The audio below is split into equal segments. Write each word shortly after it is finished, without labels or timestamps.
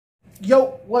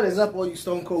Yo, what is up, all you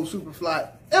Stone Cold Superfly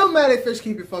Illmatic Fish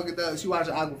Keeping Funk Does? You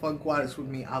watching Aqua Funk Aquatics with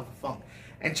me, Aqua Funk.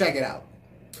 And check it out.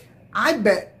 I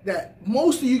bet that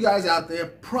most of you guys out there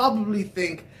probably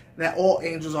think that all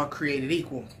angels are created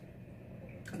equal.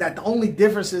 That the only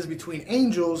differences between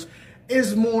angels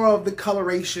is more of the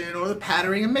coloration or the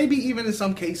patterning, and maybe even in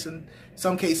some cases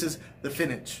the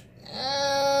finnage.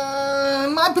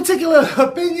 In my particular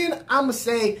opinion, I'm going to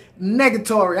say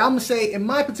negatory. I'm going to say, in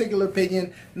my particular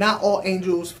opinion, not all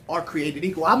angels are created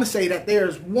equal. I'm going to say that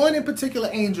there's one in particular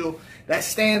angel that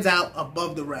stands out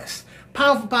above the rest.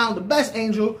 Pound for pound, the best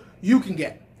angel you can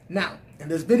get. Now, in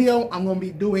this video, I'm going to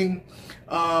be doing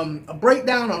a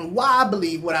breakdown on why I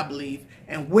believe what I believe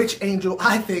and which angel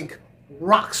I think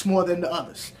rocks more than the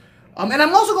others. And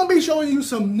I'm also going to be showing you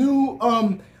some new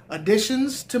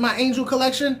additions to my angel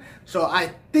collection, so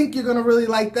I think you're gonna really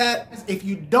like that. If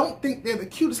you don't think they're the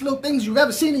cutest little things you've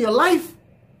ever seen in your life,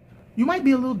 you might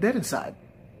be a little dead inside.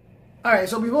 Alright,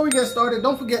 so before we get started,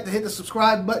 don't forget to hit the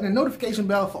subscribe button and notification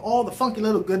bell for all the funky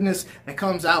little goodness that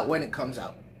comes out when it comes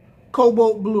out.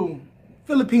 Cobalt blue,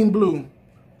 Philippine blue,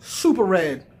 super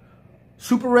red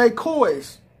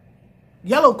kois,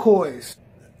 yellow kois,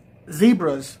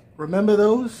 zebras, remember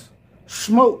those?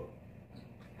 Smoke,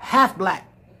 half black.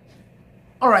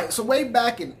 Alright, so way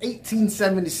back in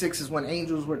 1876 is when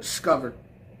angels were discovered.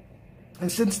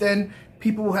 And since then,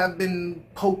 people have been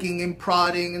poking and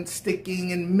prodding and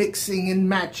sticking and mixing and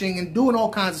matching and doing all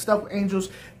kinds of stuff with angels,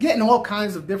 getting all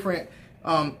kinds of different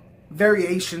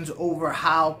variations over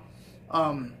how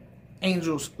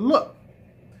angels look.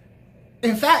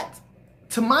 In fact,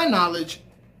 to my knowledge,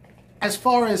 as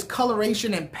far as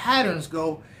coloration and patterns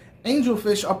go,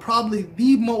 angelfish are probably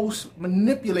the most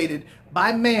manipulated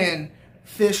by man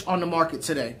fish on the market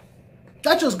today.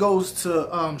 That just goes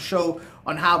to show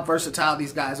on how versatile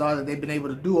these guys are, that they've been able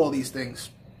to do all these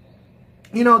things.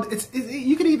 You know,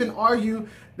 you could even argue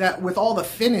that with all the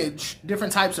finnage,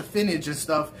 different types of finnage and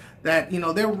stuff, that, you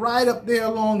know, they're right up there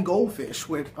along goldfish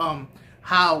with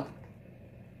how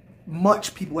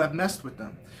much people have messed with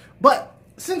them. But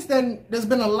since then, there's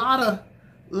been a lot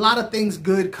of things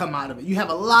good come out of it. You have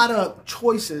a lot of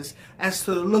choices as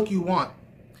to the look you want.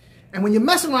 And when you're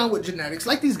messing around with genetics,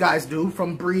 like these guys do,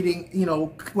 from breeding, you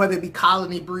know, whether it be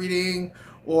colony breeding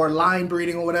or line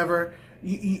breeding or whatever,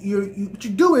 what you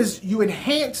do is you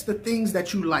enhance the things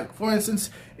that you like. For instance,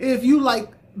 if you like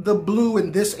the blue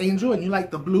in this angel and you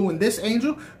like the blue in this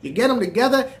angel, you get them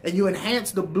together and you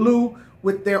enhance the blue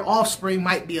with their offspring,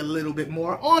 might be a little bit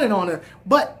more, on and on.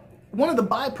 But one of the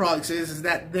byproducts is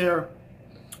that their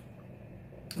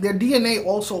DNA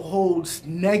also holds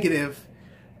negative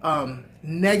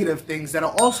things that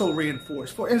are also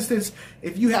reinforced. For instance,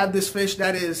 if you have this fish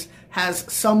that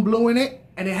has some blue in it,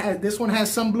 and this one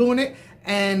has some blue in it,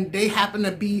 and they happen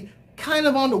to be kind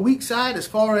of on the weak side as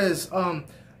far as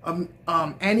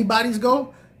antibodies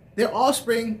go, their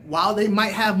offspring, while they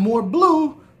might have more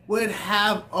blue, would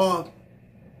have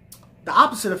the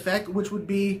opposite effect, which would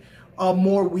be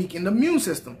more weakened immune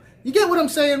system. You get what I'm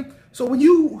saying? So when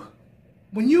you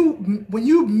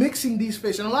mixing these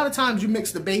fish, and a lot of times you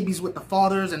mix the babies with the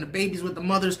fathers and the babies with the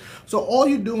mothers, so all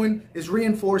you're doing is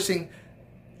reinforcing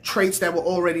traits that were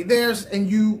already theirs,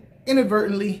 and you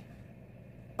inadvertently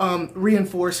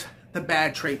reinforce the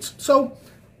bad traits. So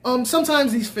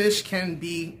sometimes these fish can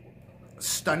be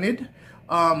stunted,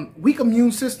 weak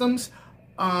immune systems,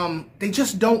 they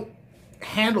just don't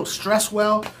handle stress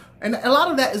well, and a lot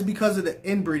of that is because of the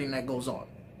inbreeding that goes on.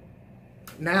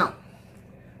 Now,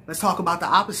 let's talk about the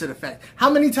opposite effect. How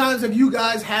many times have you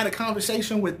guys had a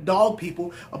conversation with dog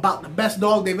people about the best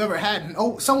dog they've ever had?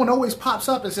 And someone always pops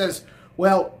up and says,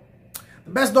 well,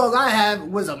 the best dog I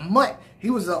had was a mutt. He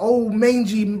was an old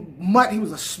mangy mutt. He was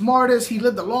the smartest. He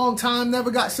lived a long time, never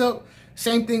got sick.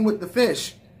 Same thing with the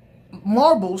fish.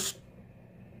 Marbles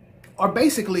are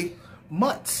basically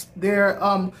mutts. They're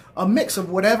a mix of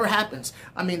whatever happens.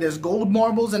 I mean, there's gold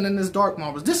marbles and then there's dark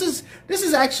marbles. This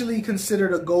is actually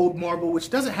considered a gold marble, which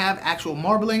doesn't have actual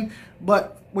marbling,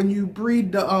 but when you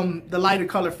breed the lighter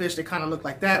color fish, they kind of look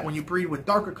like that. When you breed with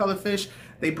darker color fish,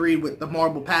 they breed with the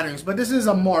marble patterns. But this is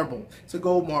a marble. It's a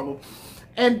gold marble.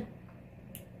 And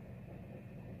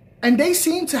they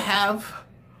seem to have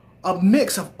a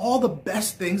mix of all the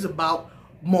best things about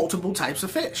multiple types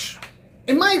of fish.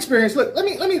 In my experience, look, let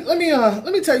me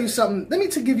tell you something. Let me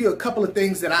give you a couple of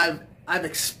things that I've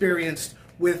experienced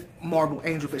with marble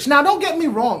angelfish. Now, don't get me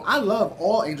wrong. I love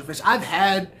all angelfish. I've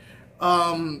had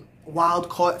wild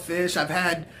caught fish. I've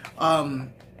had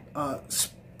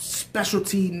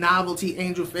specialty novelty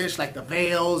angelfish like the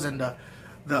veils and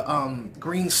the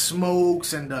green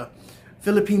smokes and the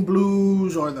Philippine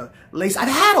blues or the lace. I've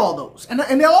had all those, and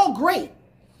they're all great.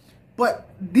 But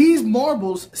these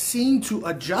marbles seem to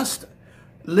adjust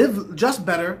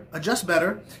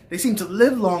better. They seem to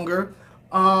live longer,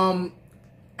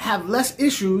 have less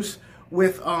issues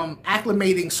with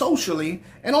acclimating socially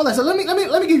and all that. So let me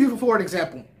give you for an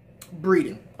example.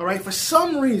 Breeding. All right. For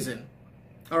some reason,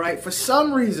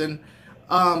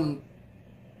 I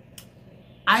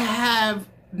have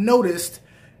noticed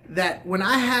that when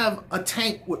I have a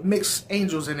tank with mixed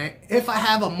angels in it, if I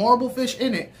have a marble fish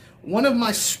in it, one of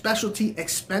my specialty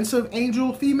expensive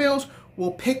angel females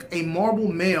will pick a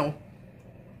marble male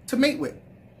to mate with.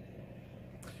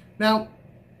 Now,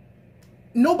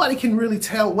 nobody can really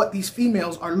tell what these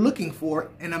females are looking for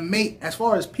in a mate as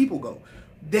far as people go.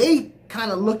 They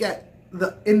kind of look at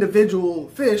the individual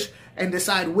fish and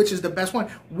decide which is the best one.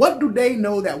 What do they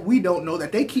know that we don't know,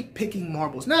 that they keep picking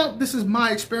marbles? Now, this is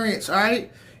my experience, all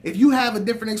right? If you have a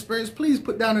different experience, please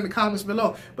put down in the comments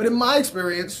below. But in my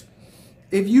experience,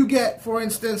 if you get, for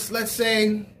instance, let's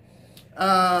say,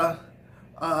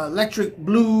 electric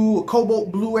blue,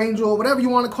 cobalt blue angel, whatever you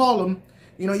want to call them,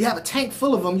 you know, you have a tank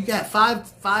full of them. You can have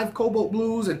five cobalt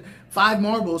blues and 5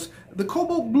 marbles. The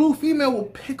cobalt blue female will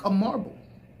pick a marble.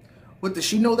 What, does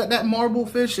she know that that marble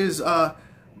fish is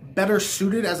better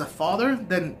suited as a father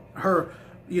than her,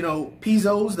 you know,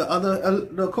 Pizzos,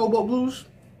 the cobalt blues?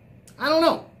 I don't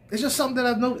know. It's just something that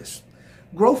I've noticed.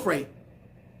 Growth rate.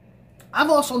 I've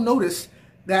also noticed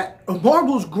that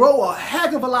marbles grow a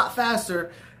heck of a lot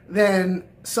faster than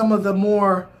some of the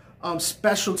more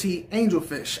specialty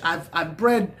angelfish. I've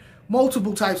bred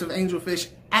multiple types of angelfish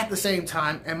at the same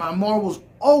time, and my marbles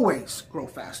always grow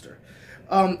faster.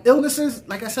 Illnesses,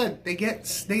 like I said,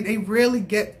 they rarely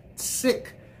get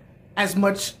sick as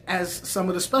much as some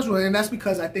of the special, and that's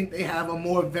because I think they have a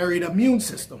more varied immune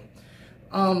system.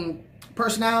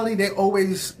 Personality, they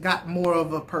always got more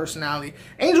of a personality.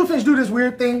 Angelfish do this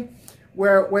weird thing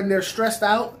where when they're stressed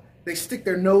out, they stick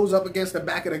their nose up against the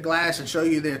back of the glass and show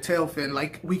you their tail fin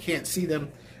like we can't see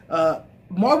them.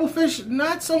 Marblefish,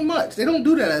 not so much. They don't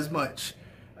do that as much.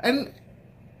 And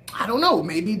I don't know,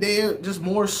 maybe they're just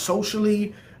more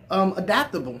socially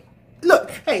adaptable.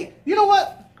 Look, hey, you know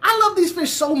what? I love these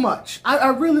fish so much. I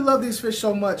really love these fish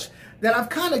so much that I've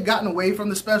kind of gotten away from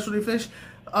the specialty fish.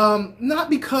 Not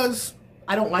because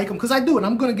I don't like them, because I do, and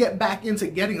I'm going to get back into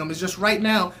getting them. It's just right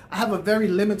now I have a very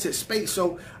limited space,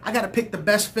 so I got to pick the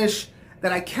best fish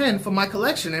that I can for my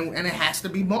collection, and it has to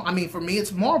be, I mean, for me,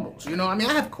 it's marbles, you know. I mean,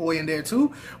 I have koi in there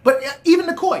too, but even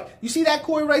the koi, you see that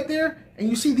koi right there, and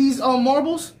you see these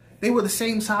marbles, they were the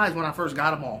same size when I first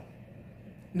got them all.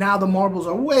 Now the marbles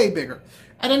are way bigger.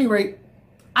 At any rate,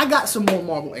 I got some more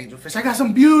marble angelfish. I got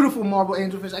some beautiful marble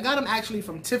angelfish. I got them actually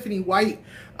from Tiffany White,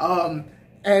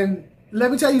 and let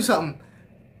me tell you something.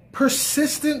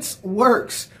 Persistence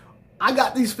works. I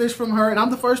got these fish from her, and I'm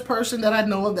the first person that I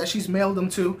know of that she's mailed them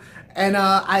to. And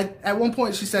at one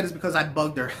point she said it's because I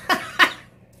bugged her.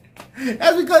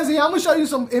 That's because, I'm going to show you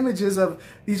some images of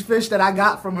these fish that I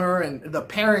got from her and the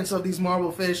parents of these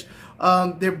marble fish.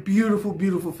 They're beautiful,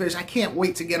 beautiful fish. I can't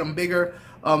wait to get them bigger.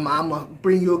 I'm going to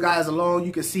bring you guys along.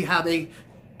 You can see how they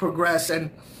progress.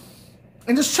 And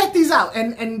just check these out.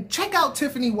 And check out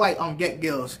Tiffany White on Get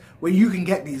Gills, where you can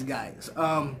get these guys.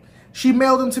 She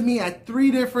mailed them to me at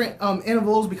 3 different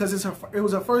intervals because it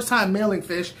was her first time mailing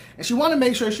fish, and she wanted to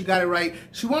make sure she got it right.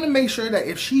 She wanted to make sure that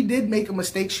if she did make a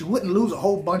mistake, she wouldn't lose a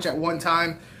whole bunch at one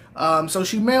time. So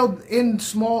she mailed in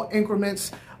small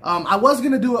increments. I was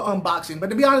going to do an unboxing, but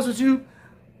to be honest with you,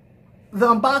 the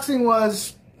unboxing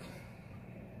was,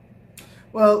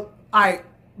 well,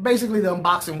 basically the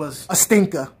unboxing was a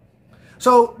stinker.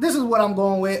 So this is what I'm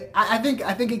going with. I think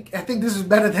this is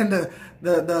better than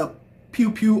the pew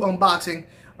pew unboxing.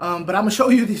 But I'm gonna show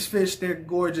you these fish. They're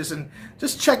gorgeous, and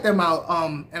just check them out.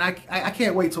 And I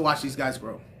can't wait to watch these guys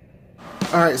grow.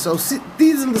 All right, so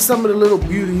these are some of the little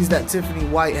beauties that Tiffany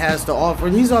White has to offer.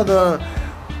 These are the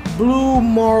blue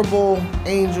marble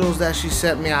angels that she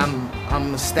sent me.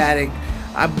 I'm ecstatic.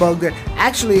 I bugged her.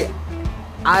 Actually,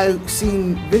 I've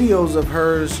seen videos of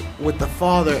hers with the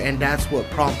father, and that's what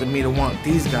prompted me to want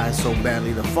these guys so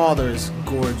badly. The father is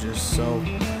gorgeous. So,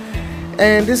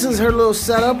 and this is her little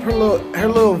setup, her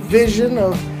little vision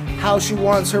of how she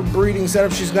wants her breeding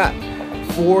setup. She's got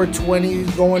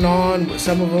 420s going on,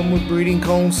 some of them with breeding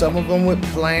cones, some of them with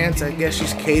plants. I guess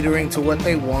she's catering to what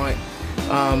they want.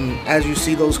 As you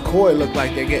see, those koi look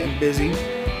like they're getting busy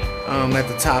at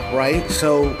the top right.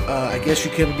 So I guess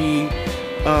you can be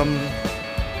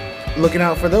looking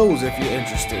out for those if you're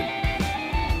interested.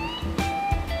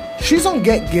 She's on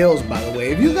Get Gills, by the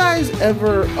way. If you guys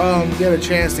ever get a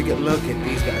chance to look at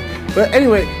these guys. But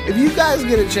anyway, if you guys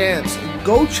get a chance,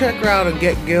 go check her out and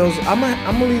get Gills. I'm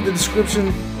gonna leave the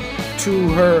description to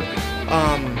her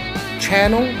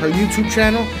channel, her YouTube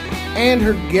channel, and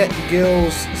her Get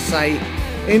Gills site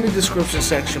in the description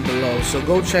section below. So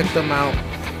go check them out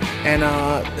and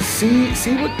see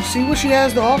what she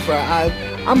has to offer.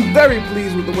 I'm very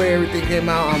pleased with the way everything came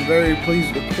out. I'm very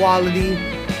pleased with the quality.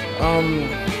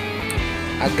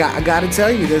 I gotta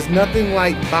tell you, there's nothing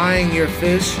like buying your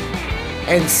fish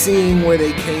and seeing where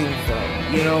they came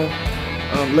from, you know.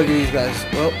 Look at these guys.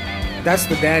 Well, that's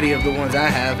the daddy of the ones I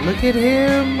have. Look at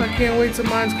him. I can't wait till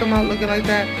mines come out looking like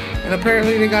that. And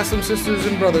apparently they got some sisters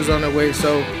and brothers on their way.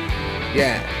 So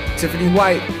yeah, Tiffany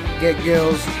White, Get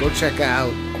Gills, go check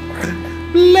out.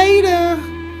 Later.